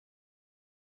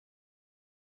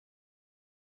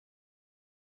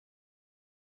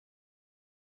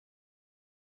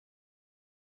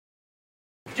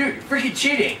Dude, you're freaking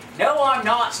cheating. No, I'm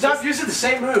not. Stop using the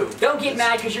same move. Don't get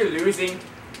mad because you're losing.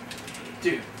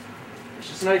 Dude, it's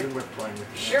just not even worth playing with.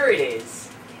 Sure it is.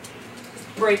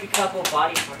 Just break a couple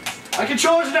body parts. My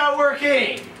controller's not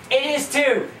working. It is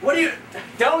too. What do you...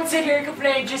 Don't sit here and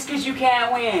complain just because you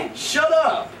can't win. Shut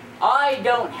up. I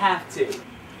don't have to.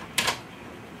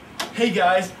 Hey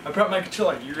guys, I brought my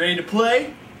controller. You ready to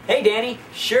play? Hey Danny,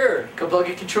 sure. Go plug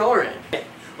a controller in.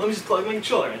 Let me just plug my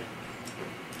controller in.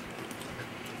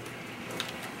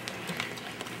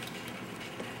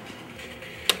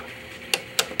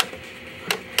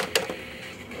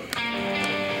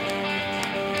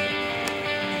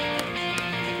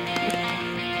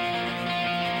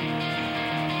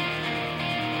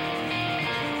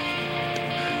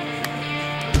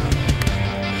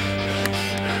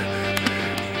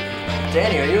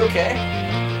 Danny, are you okay?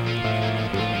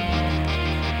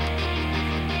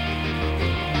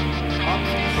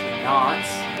 Not.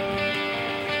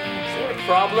 Is there a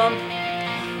problem?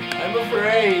 I'm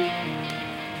afraid.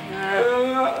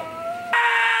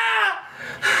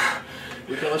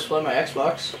 We can always play my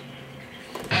Xbox.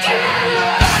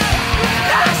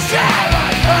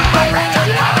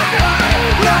 That's